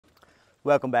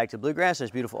Welcome back to Bluegrass.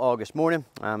 This beautiful August morning.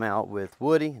 I'm out with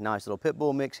Woody, nice little pit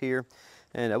bull mix here.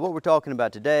 And what we're talking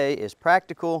about today is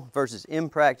practical versus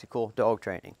impractical dog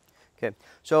training. Okay,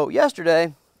 so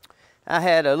yesterday I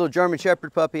had a little German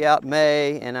Shepherd puppy out,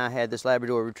 May, and I had this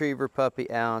Labrador Retriever puppy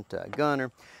out,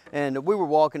 Gunner. And we were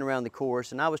walking around the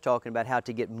course and I was talking about how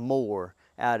to get more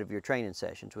out of your training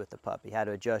sessions with the puppy, how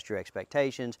to adjust your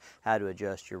expectations, how to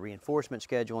adjust your reinforcement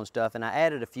schedule and stuff. And I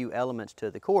added a few elements to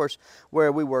the course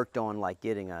where we worked on like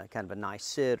getting a kind of a nice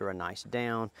sit or a nice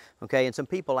down. Okay, and some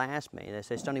people asked me, they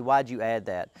say, Stonnie, why'd you add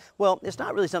that? Well, it's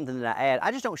not really something that I add.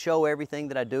 I just don't show everything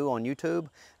that I do on YouTube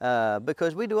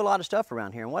because we do a lot of stuff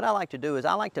around here. And what I like to do is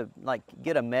I like to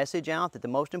get a message out that the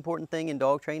most important thing in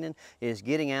dog training is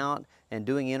getting out and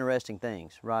doing interesting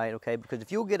things, right? Okay, because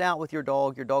if you'll get out with your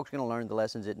dog's gonna learn the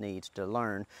lessons it needs to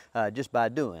learn just by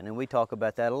doing. And we talk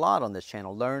about that a lot on this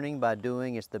channel. Learning by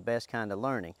doing is the best kind of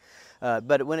learning.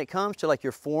 But when it comes to like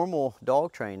your formal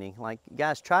dog training, like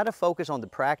guys, try to focus on the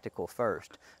practical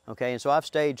first, okay? And so I've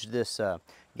staged this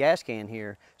gas can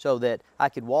here so that I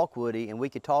could walk Woody and we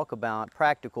could talk about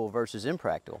practical versus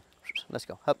impractical. Let's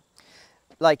go, up.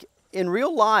 Like in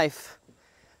real life,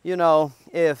 you know,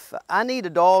 if I need a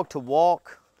dog to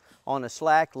walk on a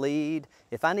slack lead,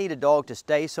 if I need a dog to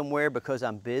stay somewhere because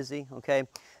I'm busy, okay,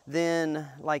 then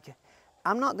like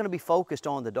I'm not going to be focused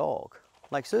on the dog.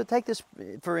 Like, so take this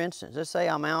for instance. Let's say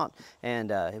I'm out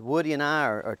and Woody and I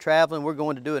are traveling. We're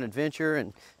going to do an adventure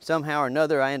and somehow or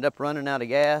another I end up running out of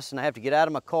gas and I have to get out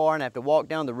of my car and I have to walk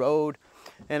down the road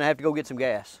and I have to go get some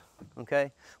gas.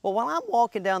 Okay, well, while I'm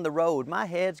walking down the road, my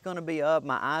head's going to be up,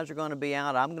 my eyes are going to be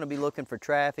out, I'm going to be looking for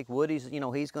traffic. Woody's, you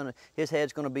know, his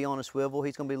head's going to be on a swivel.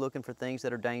 He's going to be looking for things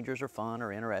that are dangerous or fun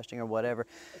or interesting or whatever.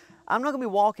 I'm not going to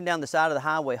be walking down the side of the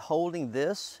highway holding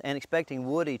this and expecting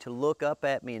Woody to look up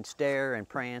at me and stare and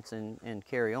prance and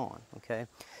carry on, okay?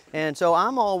 And so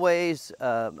I'm always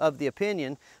of the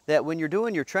opinion that when you're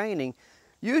doing your training,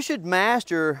 you should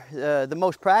master the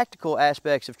most practical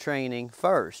aspects of training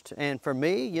first. And for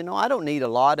me, you know, I don't need a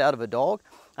lot out of a dog.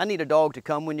 I need a dog to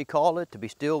come when you call it, to be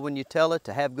still when you tell it,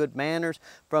 to have good manners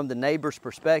from the neighbor's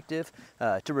perspective,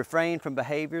 to refrain from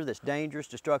behavior that's dangerous,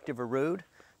 destructive, or rude,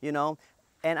 you know.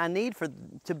 And I need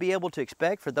to be able to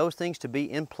expect for those things to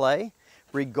be in play,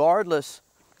 regardless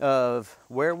of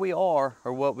where we are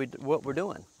or what we're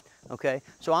doing. Okay,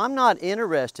 so I'm not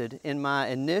interested in my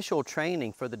initial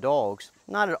training for the dogs,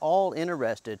 not at all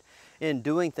interested in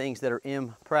doing things that are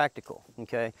impractical,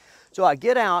 okay? So I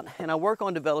get out and I work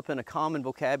on developing a common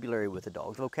vocabulary with the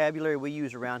dogs. The vocabulary we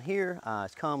use around here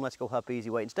is come, let's go, hup,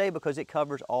 easy, wait, and stay, because it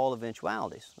covers all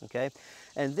eventualities, okay?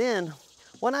 And then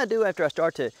what I do after I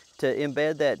start to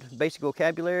embed that basic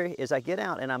vocabulary is I get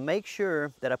out and I make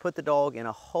sure that I put the dog in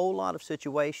a whole lot of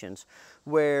situations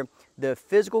where the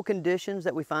physical conditions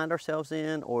that we find ourselves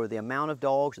in or the amount of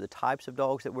dogs or the types of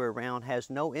dogs that we're around has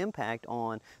no impact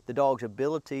on the dog's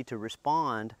ability to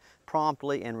respond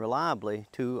promptly and reliably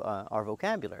to our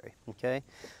vocabulary, okay?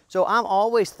 So I'm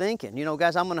always thinking, you know,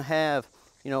 guys, I'm gonna have,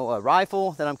 you know, a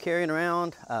rifle that I'm carrying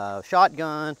around, a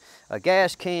shotgun, a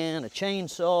gas can, a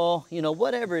chainsaw, you know,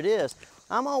 whatever it is.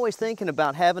 I'm always thinking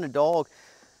about having a dog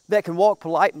that can walk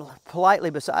politely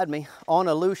beside me on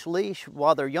a loose leash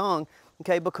while they're young,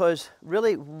 okay, because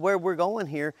really where we're going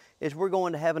here is we're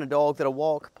going to having a dog that'll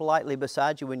walk politely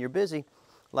beside you when you're busy,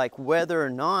 like whether or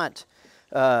not,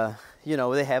 you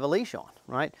know, they have a leash on,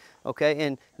 right? Okay,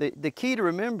 and the key to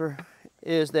remember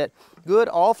is that good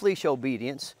off-leash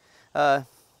obedience,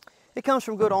 it comes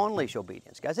from good on-leash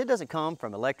obedience, guys. It doesn't come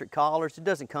from electric collars. It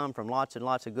doesn't come from lots and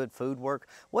lots of good food work.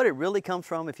 What it really comes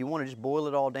from, if you want to just boil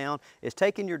it all down, is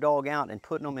taking your dog out and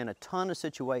putting them in a ton of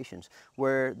situations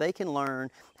where they can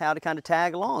learn how to kind of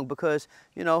tag along. Because,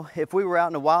 you know, if we were out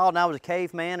in the wild and I was a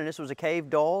caveman and this was a cave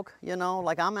dog, you know,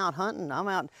 like I'm out hunting, I'm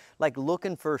out like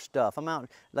looking for stuff. I'm out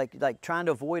like trying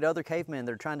to avoid other cavemen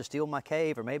that are trying to steal my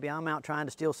cave, or maybe I'm out trying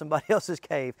to steal somebody else's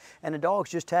cave and the dog's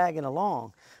just tagging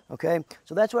along, okay?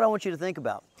 So that's what I want you to think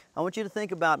about. I want you to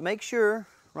think about, make sure,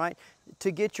 right,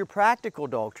 to get your practical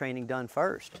dog training done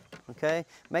first, okay?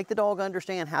 Make the dog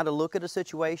understand how to look at a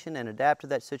situation and adapt to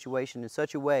that situation in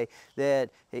such a way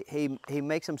that he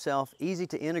makes himself easy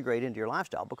to integrate into your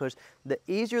lifestyle, because the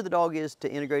easier the dog is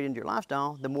to integrate into your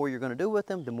lifestyle, the more you're going to do with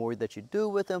them, the more that you do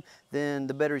with them, then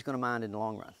the better he's going to mind in the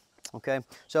long run, okay?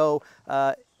 So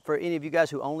for any of you guys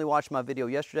who only watched my video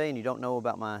yesterday and you don't know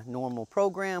about my normal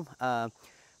program,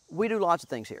 we do lots of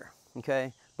things here,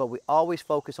 okay? But we always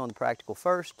focus on the practical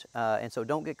first, and so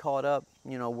don't get caught up,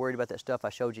 you know, worried about that stuff I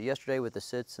showed you yesterday with the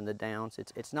sits and the downs.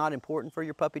 It's not important for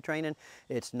your puppy training.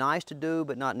 It's nice to do,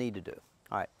 but not need to do.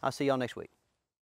 All right, I'll see y'all next week.